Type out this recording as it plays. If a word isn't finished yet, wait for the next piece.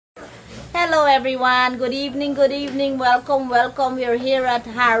Hello everyone, good evening, welcome. We're here at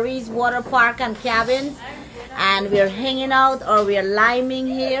Hurri's Water Park and Cabins, and we're hanging out, or we're liming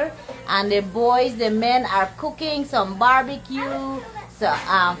here, and the boys, the men are cooking some barbecue,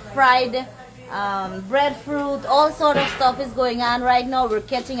 fried breadfruit, all sort of stuff is going on right now. We're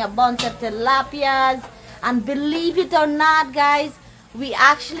catching a bunch of tilapias, and believe it or not guys, we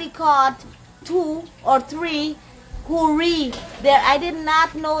actually caught 2 or 3 hurri. There, I did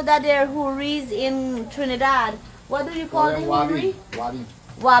not know that there are hurris in Trinidad. What do you call the hurri?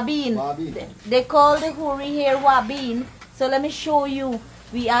 Wabin. They call the hurri here wabin. So let me show you.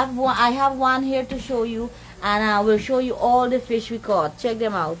 We have one. I have one here to show you, and I will show you all the fish we caught. Check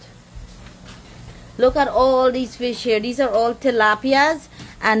them out. Look at all these fish here. These are all tilapias,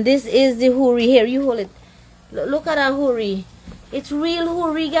 and this is the hurri. Here, you hold it. Look at our hurri. It's real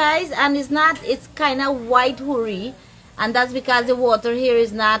hurri, guys, and it's kind of white hurri, and that's because the water here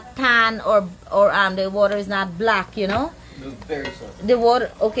is not tan or the water is not black, you know. Very soft. The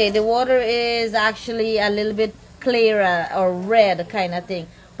water is actually a little bit clearer or red kind of thing.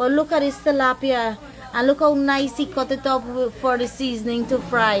 But look at this tilapia, and look how nice he cut it up for the seasoning to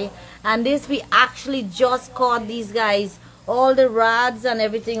fry. And this, we actually just caught these guys. All the rods and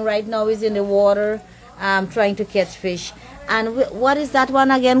everything right now is in the water, trying to catch fish. And what is that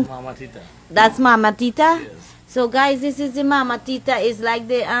one again? Mama Tita. That's Mama Tita? Yes. So guys, this is the Mama Tita. It's like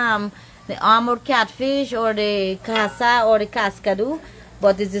the armored catfish or the casa or the cascadu,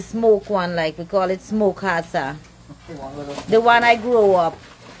 but it's the smoke one, like we call it smoke casa. The one I grew up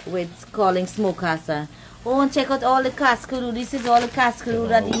with calling smoke casa. Oh, and check out all the cascadu. This is all the cascadu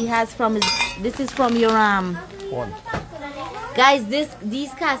that he has from his, this is from your One. guys, these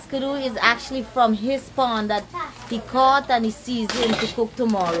cascadu is actually from his pond that he caught and he seasoned to cook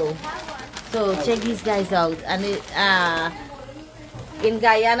tomorrow. So check these guys out. And in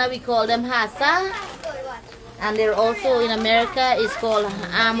Guyana we call them hasa, and they're also in America it's called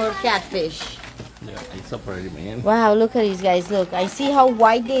armored catfish. Yeah, it's up already, man. Wow, look at these guys. Look, I see how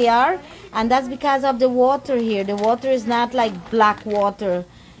white they are, and that's because of the water here. The water is not like black water.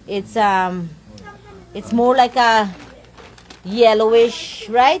 It's more like a yellowish,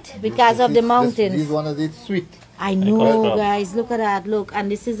 right? Because of the mountains. This one is sweet. I know, guys. Look at that. Look,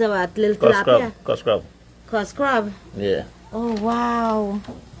 and this is a little tilapia. Cos Crab. Yeah. Oh wow!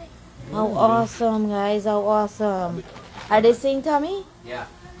 How awesome, guys! How awesome! Are they saying, Tommy? Yeah.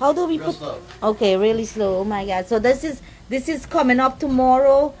 How do we put? Okay, really slow. Oh my God! So this is coming up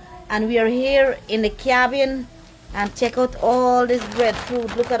tomorrow, and we are here in the cabin. And check out all this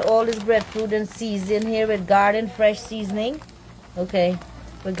breadfruit. Look at all this breadfruit and season here with garden fresh seasoning. Okay,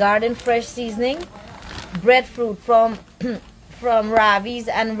 with garden fresh seasoning. Breadfruit from Ravi's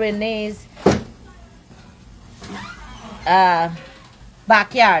and Renee's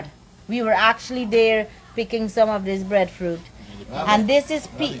backyard. We were actually there picking some of this breadfruit. And this is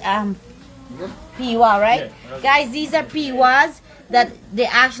peewa, right? Yeah. Guys, these are peewas that they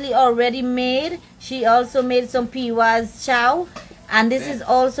actually already made. She also made some peewas chow, and this is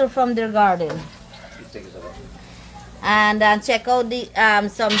also from their garden. And check out the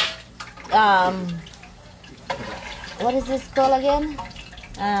what is this called again?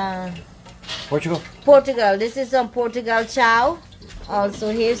 Portugal. This is some Portugal chow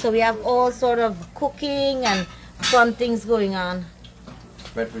also here. So we have all sort of cooking and fun things going on.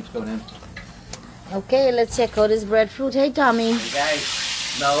 Breadfruit's going in. Okay, let's check out this breadfruit. Hey, Tommy. Hey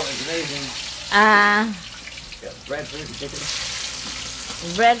guys, no, it's amazing. Breadfruit and chicken.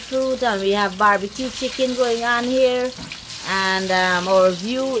 Breadfruit, and we have barbecue chicken going on here. And our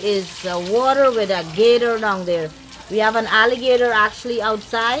view is water with a gator down there. We have an alligator actually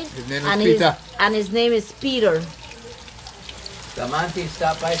outside. His name is Peter. And his name is Peter. Damanti,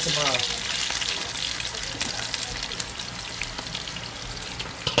 stop by tomorrow.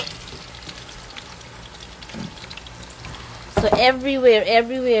 So everywhere,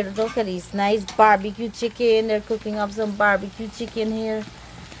 look at these nice barbecue chicken. They're cooking up some barbecue chicken here.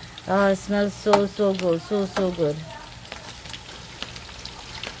 Oh, it smells so good, so good.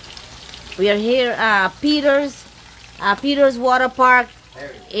 We are here, Peter's Water Park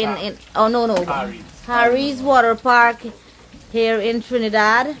Hurri's Water Park here in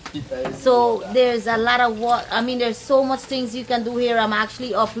Trinidad. So there's a lot of there's so much things you can do here. I'm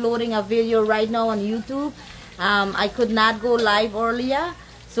actually uploading a video right now on YouTube. I could not go live earlier,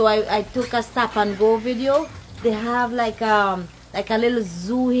 so I took a stop and go video. They have like a little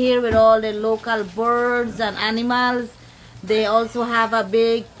zoo here with all the local birds and animals. They also have a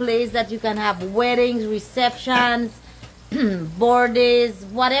big place that you can have weddings, receptions, birthdays,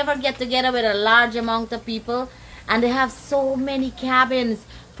 whatever, get together with a large amount of people. And they have so many cabins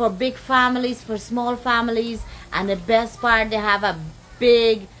for big families, for small families, and the best part, they have a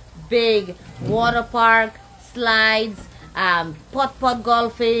big water park, slides, putt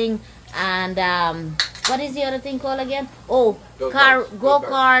golfing, and what is the other thing called again? Oh,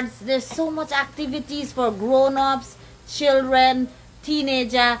 go-karts. There's so much activities for grown-ups, children,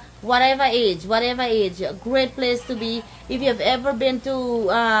 teenager, whatever age. A great place to be. If you've ever been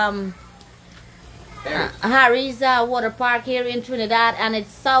to Hurri's water park here in Trinidad, and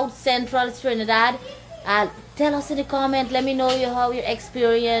it's South Central Trinidad, tell us in the comment. Let me know how your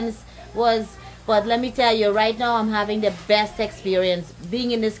experience was. But let me tell you, right now I'm having the best experience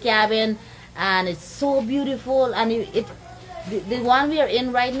being in this cabin, and it's so beautiful. And the one we are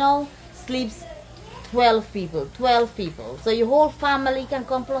in right now sleeps 12 people. So your whole family can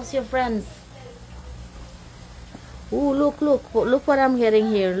come, plus your friends. Ooh, look what I'm getting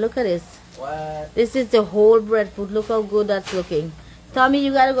here. Look at this. What? This is the whole breadfruit. Look how good that's looking. Tommy,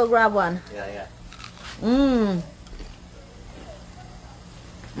 you gotta go grab one. Yeah.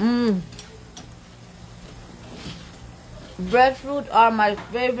 Breadfruit are my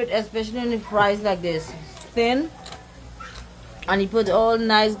favorite, especially when it fries like this, thin, and you put all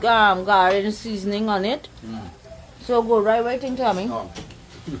nice garlic seasoning on it. So good, right? Waiting, Tommy. Oh.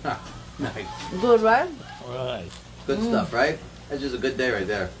 Nice. Good, right? Right. Good stuff, right? That's just a good day right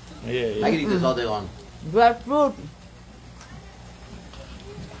there. Yeah. I can eat this all day long. Breadfruit.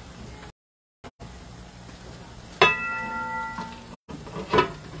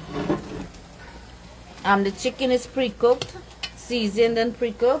 The chicken is pre-cooked, seasoned and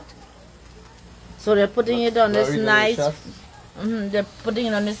pre-cooked. So they're putting it on this nice. They're putting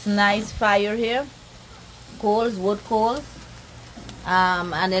it on this nice fire here, wood coals,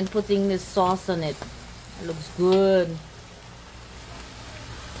 and then putting this sauce on it. It looks good.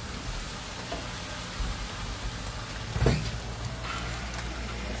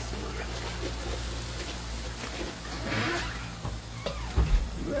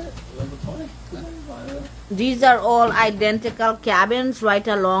 These are all identical cabins right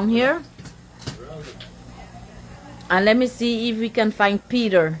along here. And let me see if we can find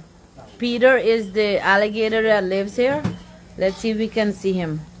Peter. Peter is the alligator that lives here. Let's see if we can see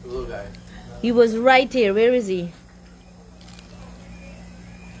him. The little guy. He was right here. Where is he?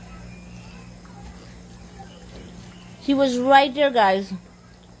 He was right there, guys.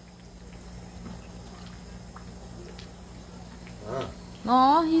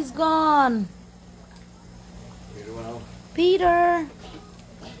 Oh, he's gone. Peter.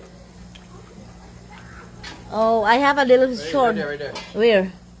 Oh, I have a little short. Right there.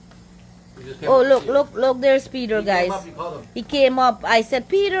 Where? Oh, look, there's Peter, guys. He came up. I said,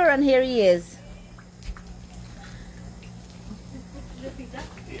 Peter, and here he is.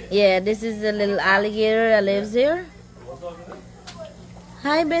 Yeah, this is a little alligator that lives here.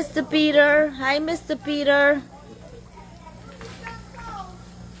 Hi, Mr. Peter. Hi, Mr. Peter.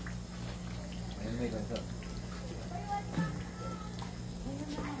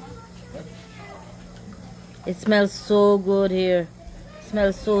 It smells so good here. It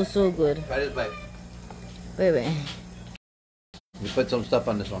smells so good. Try this bite. Wait. You put some stuff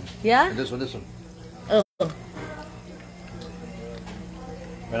on this one. Yeah? And this one. Oh.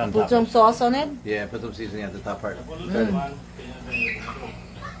 Right on Put top. some sauce on it? Yeah, put some seasoning at the top part.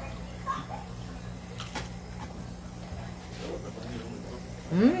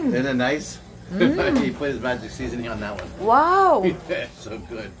 Isn't it nice? He put his magic seasoning on that one. Wow. Yeah, so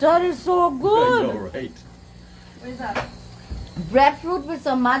good. That is so I good. know, right? What is that? Breadfruit with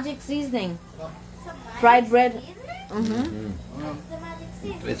some magic seasoning. Fried bread.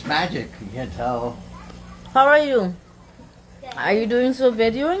 It's magic. You can't tell. How are you? Are you doing so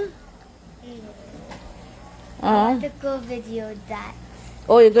videoing? To go video that.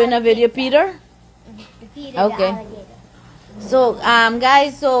 Oh, you're going to video Peter? Peter Okay. the alligator. So,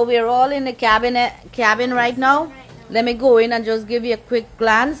 guys, so we're all in the cabin right now. Let me go in and just give you a quick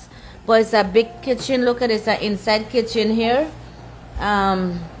glance. But it's a big kitchen. Look at it. It's an inside kitchen here.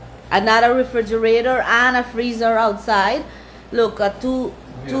 Another refrigerator and a freezer outside. Look, two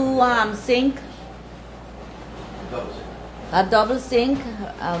sink. A double sink,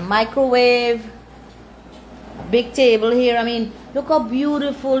 a microwave, a big table here. I mean, look how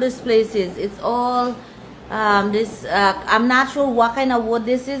beautiful this place is. It's all I'm not sure what kind of wood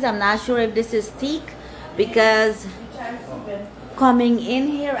this is. I'm not sure if this is teak, because coming in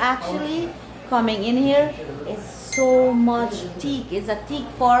here is so much teak. It's a teak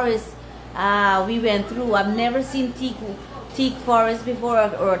forest we went through. I've never seen teak forest before,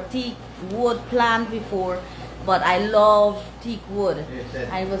 or teak wood plant before, but I love teak wood.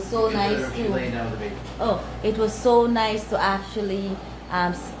 And it was so nice to it was so nice to actually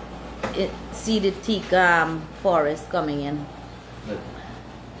see the teak forest coming in. Look,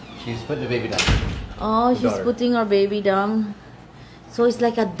 she's putting the baby down. Oh, The she's daughter. putting her baby down. So it's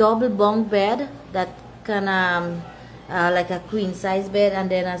like a double bunk bed that can like a queen size bed, and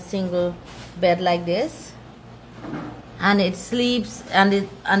then a single bed like this. And it sleeps, and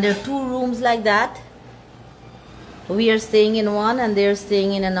there are 2 rooms like that. We are staying in one and they're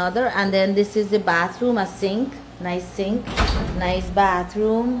staying in another. And then this is the bathroom, a sink, nice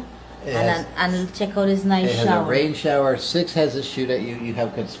bathroom. And check out this nice It has shower. a rain shower. 6 has a shoe that you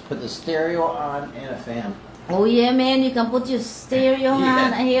have can put the stereo on and a fan. Oh yeah, man, you can put your stereo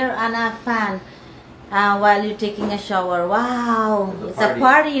on here and a fan while you're taking a shower. Wow, it's a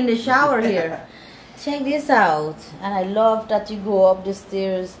party in the shower here. Check this out. And I love that you go up the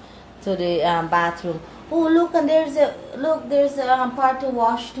stairs to the bathroom. Oh, look, and there's a part to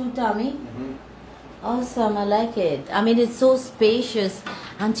wash too, Tommy. Awesome, I like it. I mean, it's so spacious.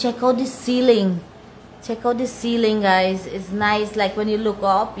 And check out the ceiling. Check out the ceiling, guys. It's nice. Like when you look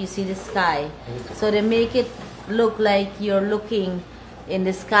up, you see the sky. So they make it look like you're looking in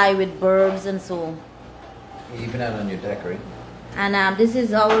the sky with birds and so. Even out on your deck, right? And this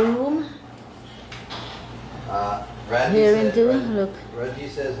is our room. Reggie Here said, into look. Reggie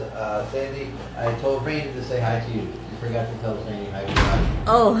says, Sandy, I told Rainey to say hi to you. You forgot to tell Sandy hi to you.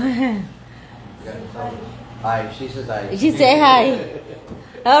 Oh, Forgot to tell her. Hi, she says hi. she say hi.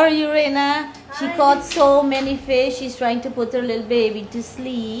 How are you, Reina? She caught so many fish. She's trying to put her little baby to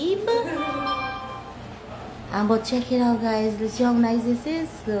sleep. But check it out, guys. Let's see how nice this is.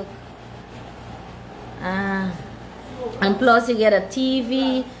 Look. And plus you get a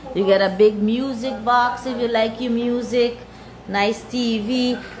TV. You get a big music box if you like your music. Nice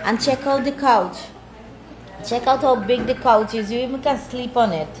TV. And check out the couch. Check out how big the couch is. You even can sleep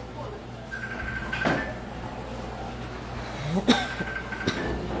on it.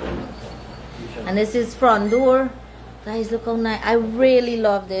 And this is front door. Guys, look how nice. I really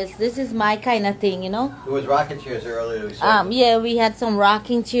love this. This is my kind of thing, you know. There was rocking chairs earlier. We saw Yeah, we had some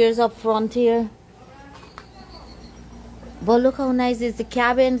rocking chairs up front here. But look how nice is the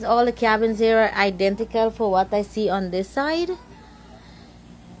cabins. All the cabins here are identical for what I see on this side.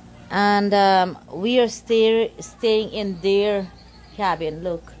 And we are staying in their cabin.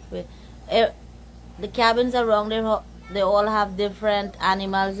 Look, the cabins around there, they all have different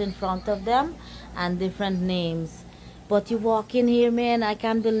animals in front of them and different names. But you walk in here, man, I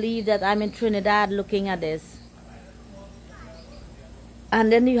can't believe that I'm in Trinidad looking at this.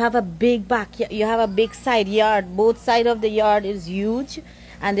 And then you have a big backyard, you have a big side yard. Both sides of the yard is huge.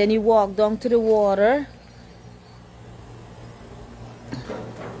 And then you walk down to the water.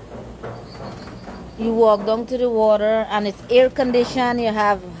 You walk down to the water and it's air conditioned. You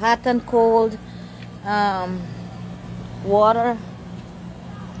have hot and cold water.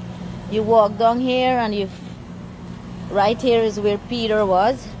 You walk down here and right here is where Peter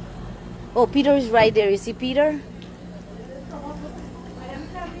was. Oh, Peter is right there. You see Peter?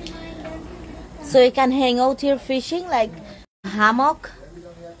 So you can hang out here fishing like a hammock.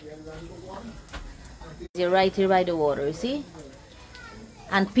 You're right here by the water, you see?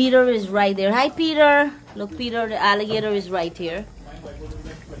 And Peter is right there. Hi, Peter. Look, Peter, the alligator is right here.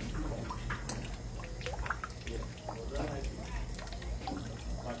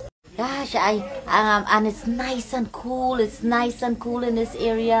 Gosh, and it's nice and cool. It's nice and cool in this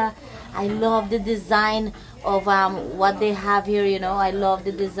area. I love the design of what they have here, you know. I love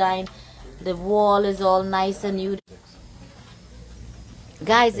the design. The wall is all nice and new.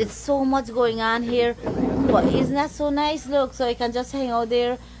 Guys, it's so much going on here. But isn't that so nice? Look, so I can just hang out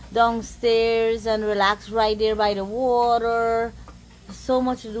there downstairs and relax right there by the water. So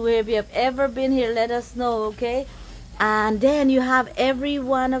much to do here. If you have ever been here, let us know, okay? And then you have every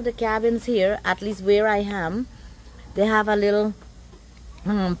one of the cabins here, at least where I am. They have a little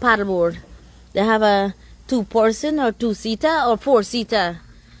paddleboard. They have a 2-person or 2-seater or 4-seater.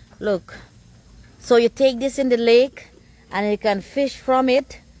 Look. So you take this in the lake and you can fish from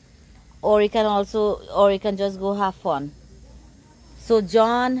it, or you can just go have fun. So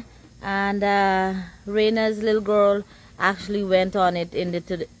John and Reina's little girl actually went on it in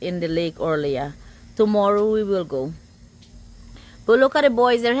the lake earlier. Tomorrow we will go. But look at the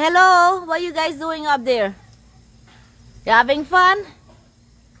boys there. Hello, what are you guys doing up there? You having fun?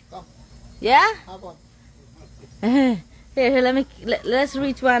 Yeah? Here, let's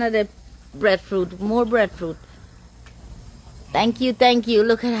reach one of the breadfruit. More breadfruit. Thank you, thank you.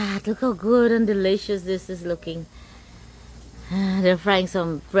 Look at that. Look how good and delicious this is looking. They're frying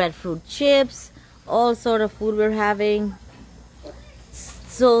some breadfruit chips. All sort of food we're having.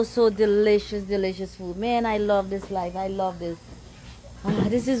 So delicious, delicious food. Man, I love this life. I love this.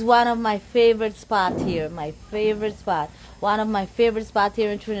 This is one of my favorite spot here. My favorite spot. One of my favorite spot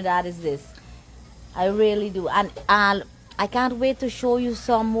here in Trinidad is this. I really do. And I can't wait to show you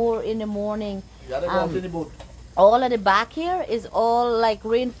some more in the morning. You gotta go out to the boat. All at the back here is all like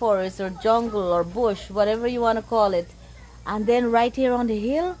rainforest or jungle or bush, whatever you want to call it. And then right here on the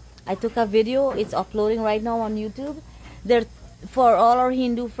hill, I took a video. It's uploading right now on YouTube. There, for all our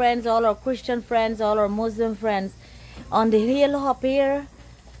Hindu friends, all our Christian friends, all our Muslim friends. On the hill up here,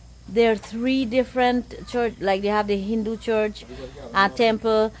 there are 3 different church. Like they have the Hindu church,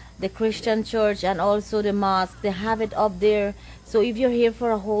 temple, the Christian church, and also the mosque. They have it up there. So if you're here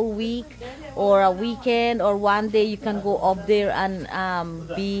for a whole week or a weekend or one day, you can go up there and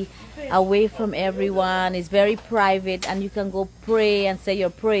be away from everyone. It's very private, and you can go pray and say your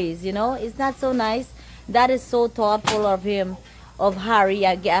praise. You know, it's not so nice. That is so thoughtful of him, of Hurri.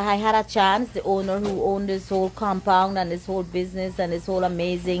 I had a chance, the owner who owned this whole compound and this whole business and this whole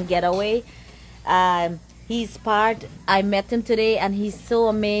amazing getaway. He's part. I met him today, and he's so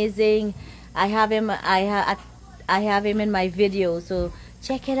amazing. I have him. I have him in my video, so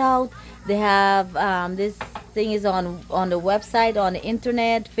check it out. They have this thing is on the website, on the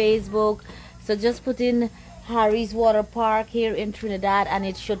internet, Facebook. So just put in Hurri's Water Park here in Trinidad, and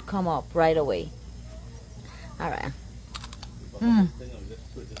it should come up right away. All right.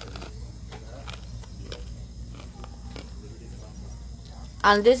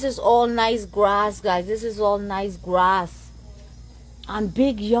 And this is all nice grass, guys. This is all nice grass. And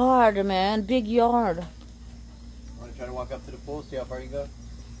big yard, man. Big yard. Want to try to walk up to the pool, see how far you go?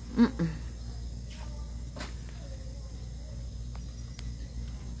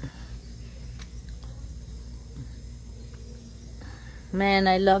 Man,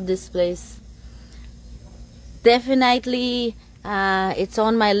 I love this place. Definitely, it's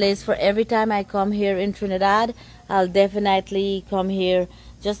on my list for every time I come here in Trinidad. I'll definitely come here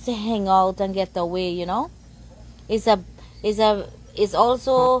just to hang out and get away, you know. It's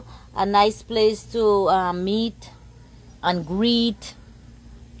also a nice place to meet and greet.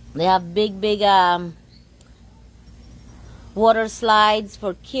 They have big water slides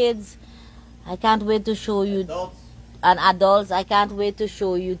for kids. I can't wait to show you. Adults. And adults, I can't wait to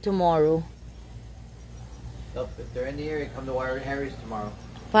show you tomorrow. If they're in the area, come to Harry's tomorrow.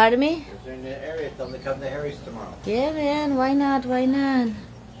 Pardon me? If they're in the area, tell them to come to Harry's tomorrow. Yeah, man. Why not? Why not?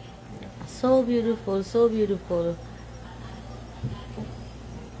 So beautiful. So beautiful.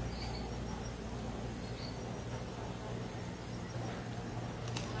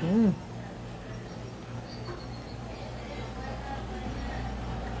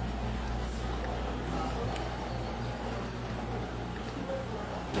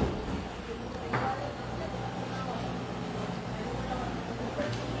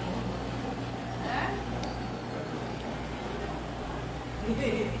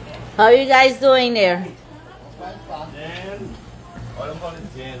 How are you guys doing there?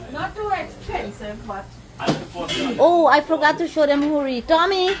 Not too expensive, but Oh, I forgot to show them Hurri.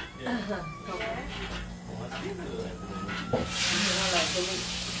 Tommy!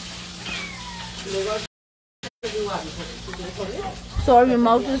 Sorry, your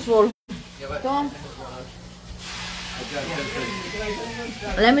mouth is full. Tom.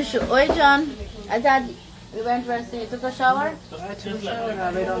 Let me show. Wait, John. I thought you went resting. You took a shower? I took a shower and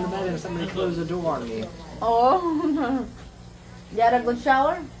I laid on the bed and somebody closed the door on me. Oh. You had a good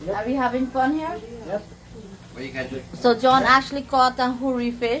shower? Yep. Are we having fun here? Yep. What you guys do? So John actually caught a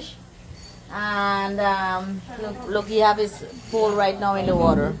Hurri fish. And look, he have his pole right now in the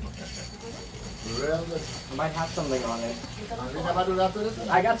water. I might have something on it.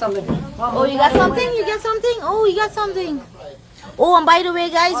 I got something. Oh, you got something? You got something? Oh, you got something. Oh, and by the way,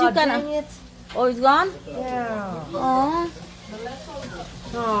 guys, you can... Dang it. Oh, it's gone? Yeah. Oh.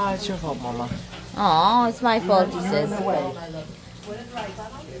 Oh, it's your fault, Mama. Oh, it's my fault, he You're in says. the way.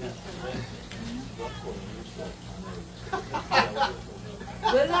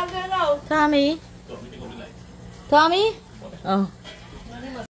 Tommy? Tommy? Oh.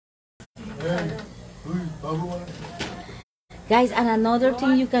 Guys, and another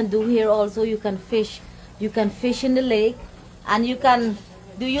thing you can do here also, you can fish. You can fish in the lake. And you can...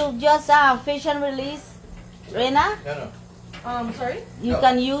 Do you just fish and release, Rena? No. sorry? You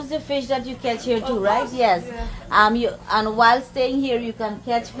can use the fish that you catch here too, right? Yes. And while staying here, you can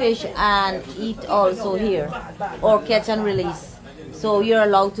catch fish and eat also here, or catch and release. So you're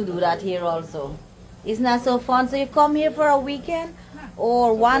allowed to do that here also. Isn't that so fun? So you come here for a weekend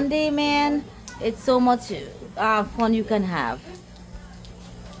or one day, man. It's so much fun you can have.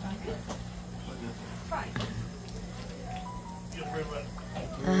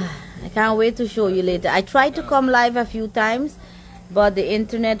 I can't wait to show you later. I tried to come live a few times but the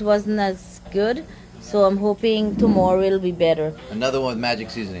internet wasn't as good. So I'm hoping tomorrow will be better. Another one with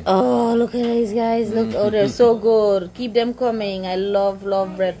magic seasoning. Oh, look at these guys. Look, oh, they're so good. Keep them coming. I love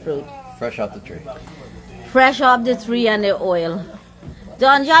breadfruit. Fresh off the tree. Fresh off the tree and the oil.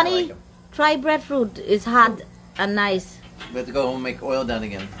 Don Johnny, try breadfruit. It's hot and nice. We have to go home and make oil down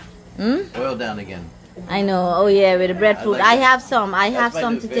again. Oil down again. I know. Oh yeah, with the breadfruit. I like I that. have some. I have my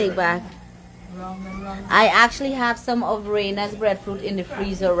some new to favorite. take back. I actually have some of Reina's breadfruit in the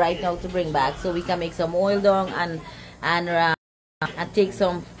freezer right now to bring back, so we can make some oil down and take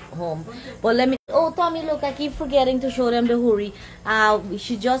some home. But let me. Oh, Tommy, look! I keep forgetting to show them the hurri.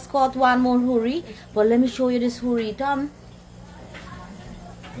 She just caught one more hurri, but let me show you this hurri, Tom.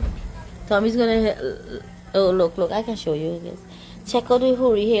 Tommy's gonna. Oh, look! I can show you this. Check out the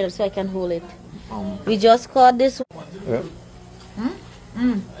hurri here, so I can hold it. We just caught this. Yep.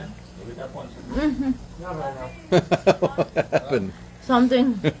 What happened?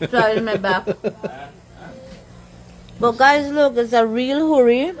 Something tried in my back. But guys, look, it's a real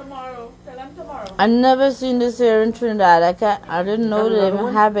hurri. Tomorrow. Tell them tomorrow. I never seen this here in Trinidad. I didn't know they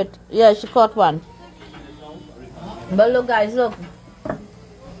even have it. Yeah, she caught one. But look, guys, look.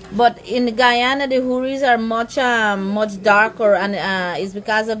 But in Guyana, the hurries are much darker, and it's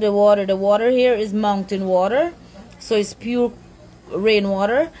because of the water. The water here is mountain water, so it's pure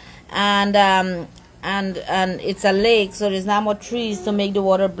rainwater, and it's a lake, so there's not much trees to make the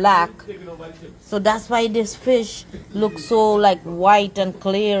water black. So that's why this fish looks so like white and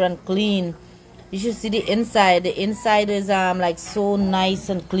clear and clean. You should see the inside. The inside is like so nice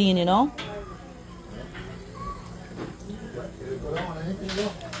and clean, you know.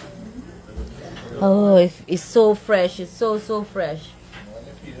 Oh, it's so fresh. It's so fresh.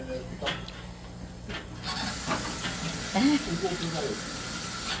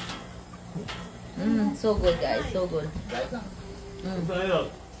 So good, guys. So good.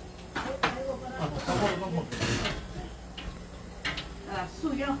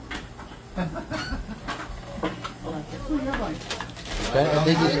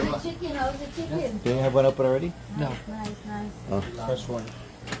 Chicken, how's the chicken? Do you have one open already? No. Nice. First one.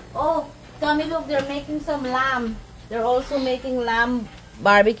 Oh, Tommy, look, they're making some lamb. They're also making lamb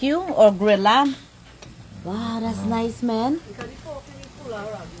barbecue or grilled lamb. Wow, that's nice, man.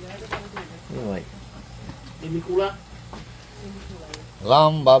 You like?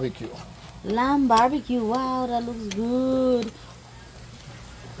 Lamb barbecue. Lamb barbecue. Wow, that looks good.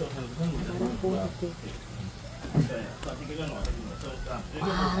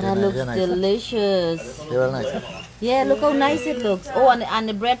 Wow, that looks delicious. They were nice. Yeah, look how nice it looks. Oh, and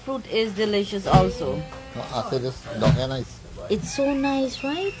the breadfruit is delicious also. After this, down here nice. It's so nice,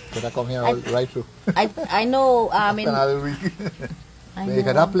 right? Could I come here all right through? I know. I mean, Another week. I You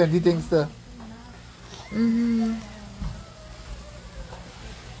can know. have plenty things to.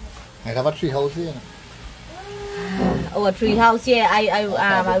 I have a tree house here. Oh, a tree house. Yeah,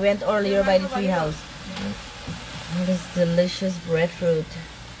 I went earlier by the tree house. Oh, this delicious breadfruit.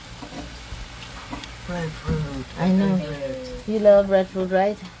 Breadfruit. I know. You love breadfruit,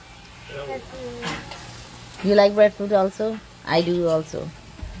 right? You like breadfruit also? I do also.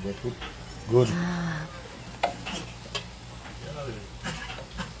 Breadfruit. Good.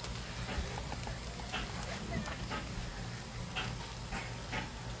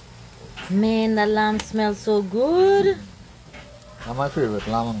 Man, the lamb smells so good. That's my favorite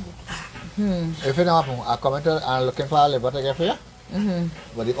lamb. If you know, I come into and looking for a liver to get for you,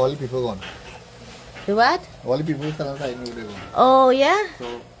 but the only people gone. The what? All the people stand outside knew they gone. Oh, yeah?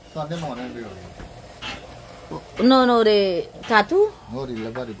 So Sunday morning they gone. No, the tattoo? No, the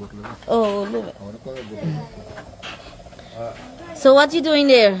liver, the goat liver. Oh, liver. I want to call it goat liver. So what you doing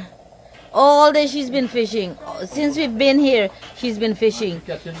there? All day she's been fishing. Since we've been here, she's been fishing.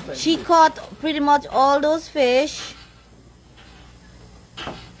 She caught pretty much all those fish.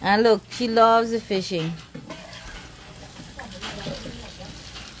 And look, she loves the fishing.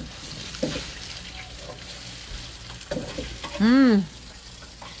 You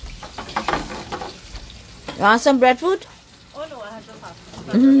want some breadfruit? Oh no, I have to pass.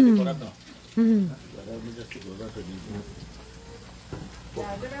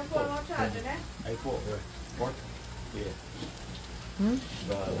 Yeah, give them for more charge, eh? I pork. Pork? Yeah.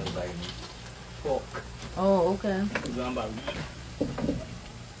 Pork. Oh, okay.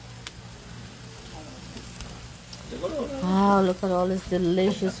 Wow, look at all this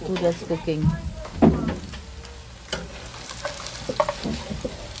delicious food that's cooking.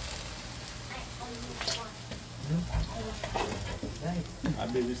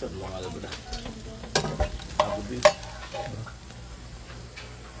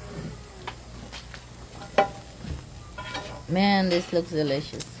 Man, this looks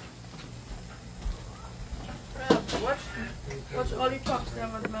delicious. Watch all the trucks there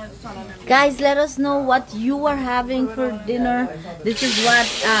with my son and them. Guys, let us know what you are having for dinner. This is what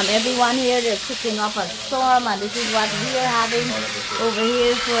everyone here, they're cooking up a storm, and this is what we are having over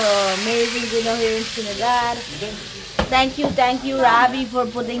here for amazing dinner here in Trinidad. Thank you, Ravi, for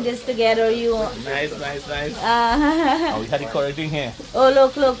putting this together. You. Nice. Uh, We had it correcting here. oh,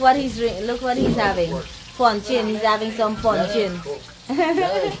 look what he's having. Punchin. He's having some punchin.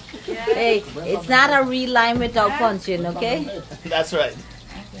 Hey, it's not a real lime without punchin, okay? That's right.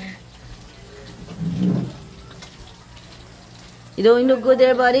 You doing no good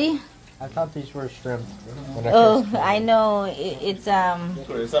there, buddy? I thought these were shrimp. Oh, I know. It's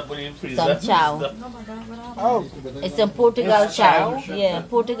Put it up in the freezer. some chow. Oh, It's some Portugal chow. Yeah,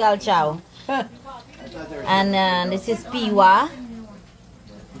 Portugal chow. And this is peewa.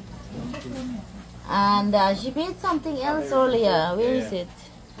 And she made something else earlier. Where is it?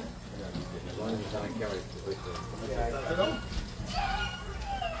 Look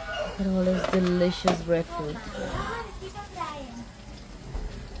at all this delicious breadfruit.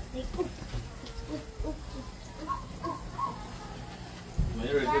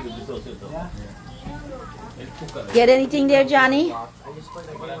 Get anything there, Johnny?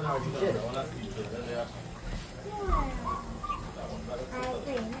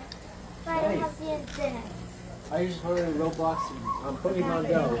 I just put it in Roblox and I'm putting it on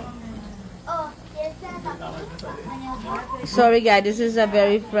dough. Sorry guys, this is a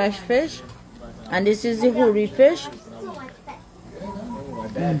very fresh fish. And this is the Hurri fish. I thought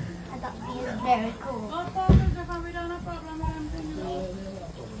he was very cool.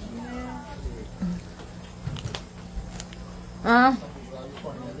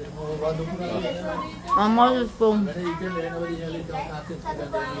 I'm all the spoon.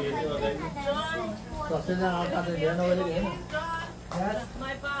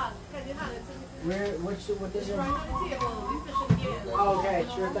 My bag. Can you hand it to me? What is it? Right on the table. We fishing here. Oh, okay,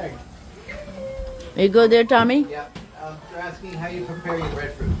 sure thing. You go there, Tommy? Yeah. They're asking how you prepare your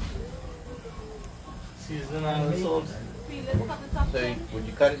breadfruit. Season and salt. Peel it, cut the top. So would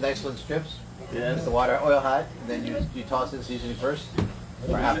you cut it nice little strips? Yes. With the water oil hot, then you toss in seasoning first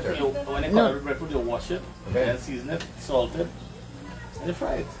or after? When you cut the breadfruit, you wash it, Okay. then season it, salt it, and you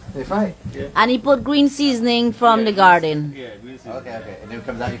fry it. They fry it. And he put green seasoning from the garden. Yeah, green season. Okay. And then it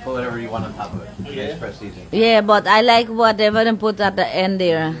comes out, you put whatever you want on top of it. Yeah. Nice fresh seasoning. Yeah, but I like whatever they put at the end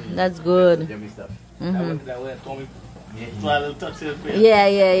there. That's good. Yummy stuff. That way, Tommy, to a little touch of it.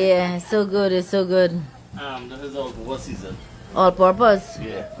 Yeah. So good. It's so good. This is all what season. All purpose.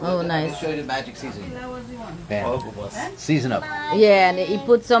 Yeah. Oh, I'll nice. show you the magic seasoning. All Bam. good was. Season up. Yeah, and he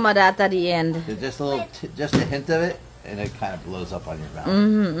put some of that at the end. So just a little, just a hint of it, and it kind of blows up on your mouth.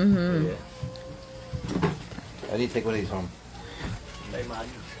 Yeah. I need to take one of these home. Like magic.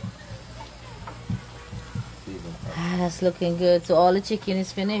 Season. Ah, that's looking good. So all the chicken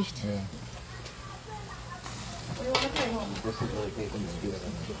is finished. This is really tasty.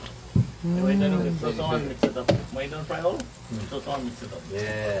 Wait, then you toss on, mix it up. Wait, don't fry all. Toss on, mix it up.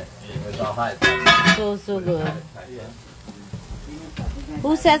 Yeah. It's all hot. So good. Yeah.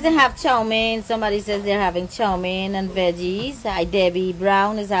 Who says they have chow mein? Somebody says they're having chow mein and veggies. Debbie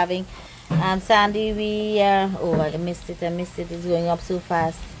Brown is having. Sandy, we are. Oh, I missed it. It's going up so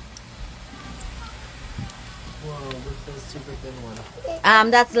fast. Whoa, look at this super thin one.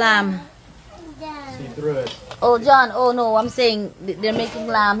 That's lamb. See through it. Oh, John. Oh no, I'm saying they're making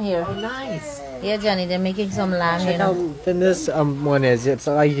lamb here. Oh, nice. Yeah, Johnny, they're making some lamb Check here. how thin this one is. It's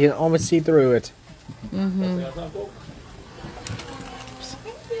like you can almost see through it.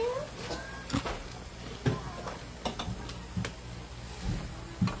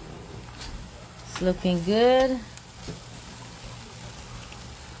 It's looking good.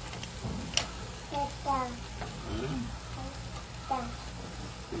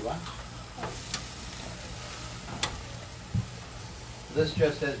 This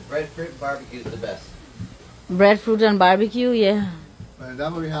just says breadfruit barbecue is the best. Breadfruit and barbecue, yeah. And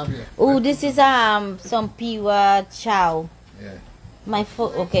that's what we have here. Oh, this is some peewa chow. Yeah.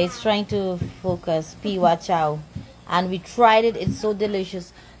 Okay, it's trying to focus. Peewa chow, and we tried it. It's so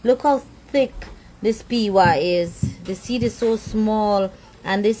delicious. Look how thick this peewa is. The seed is so small,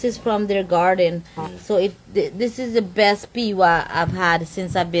 and this is from their garden. So this is the best peewa I've had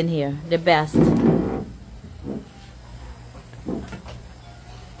since I've been here. The best.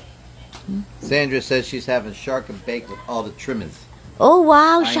 Sandra says she's having shark and bake with all the trimmings. Oh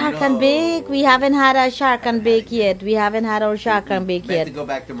wow, I shark and bake. We haven't had a shark and bake yet. We haven't had our shark and bake We had to yet. go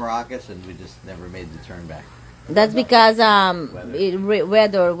back to Maracas and we just never made the turn back. That's because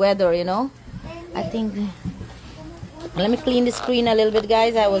weather, you know. I think Let me clean the screen a little bit,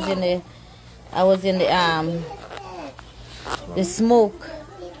 guys. I was in the smoke.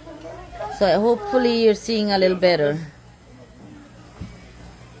 So hopefully you're seeing a little better.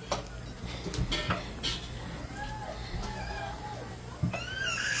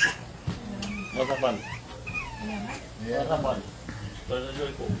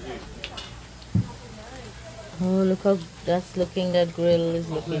 Oh, look how that's looking. That grill is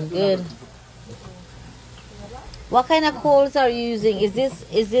looking good. What kind of coals are you using? Is this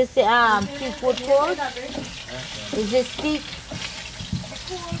seafood coals? Is this stick?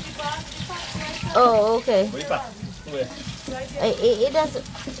 Oh, okay. It does.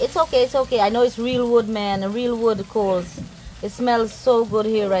 It's okay. It's okay. I know it's real wood, man. Real wood coals. It smells so good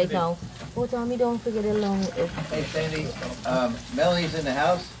here right now. Oh, Tommy, don't forget the long. Hey, Sandy, Melanie's in the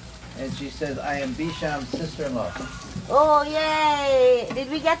house, and she says, I am Bisham's sister-in-law. Oh, yay! Did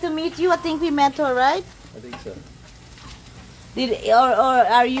we get to meet you? I think we met her, right? I think so. Or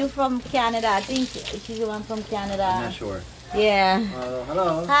are you from Canada? I think she's the one from Canada. I'm not sure. Yeah.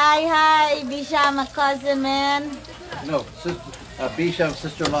 Hello. Hi, Bisham, my cousin, man. No, Bisham's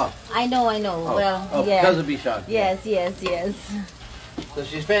sister-in-law. I know. Oh, Well, yeah. cousin Bisham. Yes. So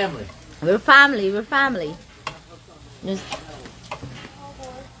she's family. We're family. Just...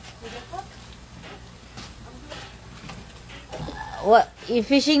 What, you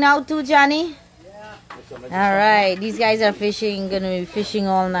fishing now too, Johnny? Yeah. Alright, these guys are fishing, gonna be fishing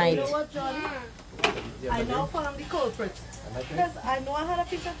all night. You know what, Johnny? I now found the culprit. Because I know I had a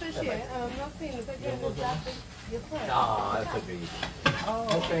piece of fish here, and I'm not seeing it again. Exactly. You're right. No, that's okay.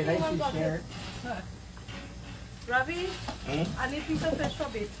 Oh, Okay, nice to share. Ravi, I need a piece of fish for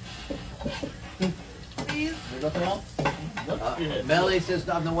bait. Please. Melanie says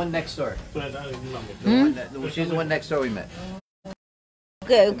I'm the one next door. She's the one next door we met.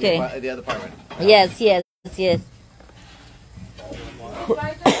 Okay. The other apartment. Yes.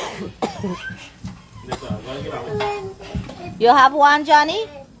 You have one, Johnny?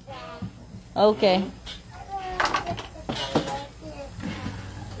 Okay.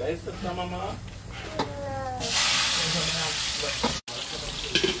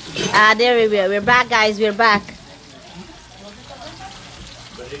 There we are. We're back, guys. We're back.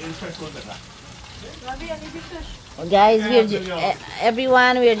 Guys,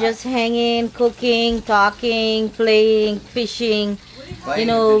 everyone, we're just hanging, cooking, talking, playing, fishing. You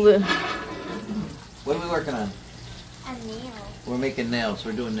know. What are we working on? A nail. We're making nails.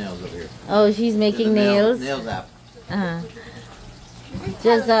 We're doing nails over here. Oh, she's making nails. Nails app.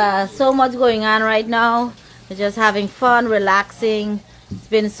 Just so much going on right now. We're just having fun, relaxing. It's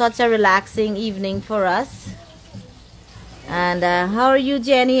been such a relaxing evening for us. And how are you,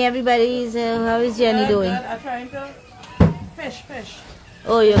 Jenny? Everybody's how is Jenny doing? I'm trying to fish.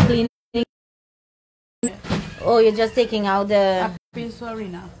 Oh, you're cleaning. Oh, you're just taking out the.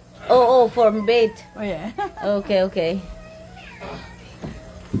 Arena. Oh, for bait. Oh yeah. Okay.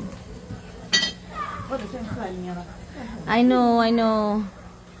 I know.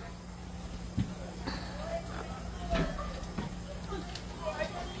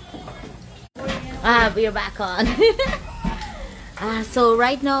 We're back on. So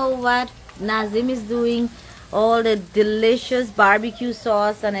right now what Nazim is doing, all the delicious barbecue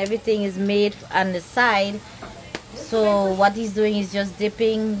sauce and everything is made on the side. So what he's doing is just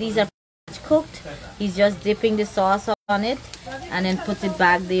dipping, these are cooked, he's just dipping the sauce on it and then put it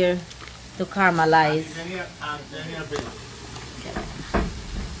back there to caramelize.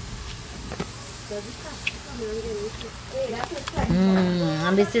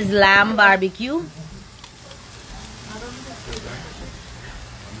 And this is lamb barbecue.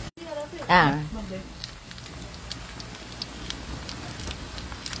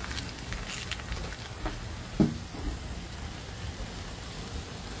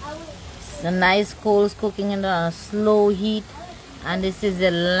 The nice coals cooking in a slow heat, and this is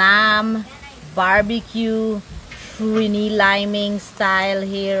a lamb barbecue Trinidad liming style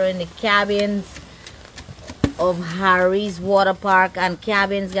here in the cabins of Hurri's water park and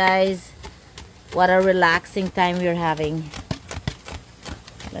cabins, guys. What a relaxing time we're having.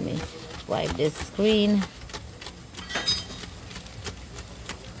 Let me wipe this screen.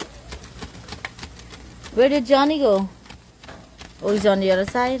 Where did Johnny go? Oh, he's on the other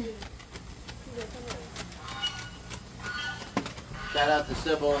side. Shout out to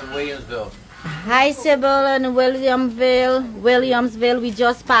Sybil in Williamsville. Hi, Sybil in Williamsville. We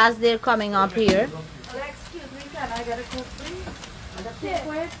just passed there coming up here.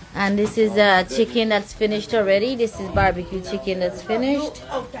 And this is a chicken that's finished already. This is barbecue chicken that's finished.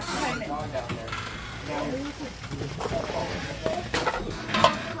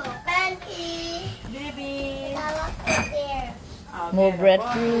 Baby. More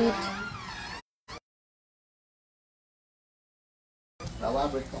breadfruit. Now,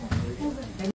 bread, come on.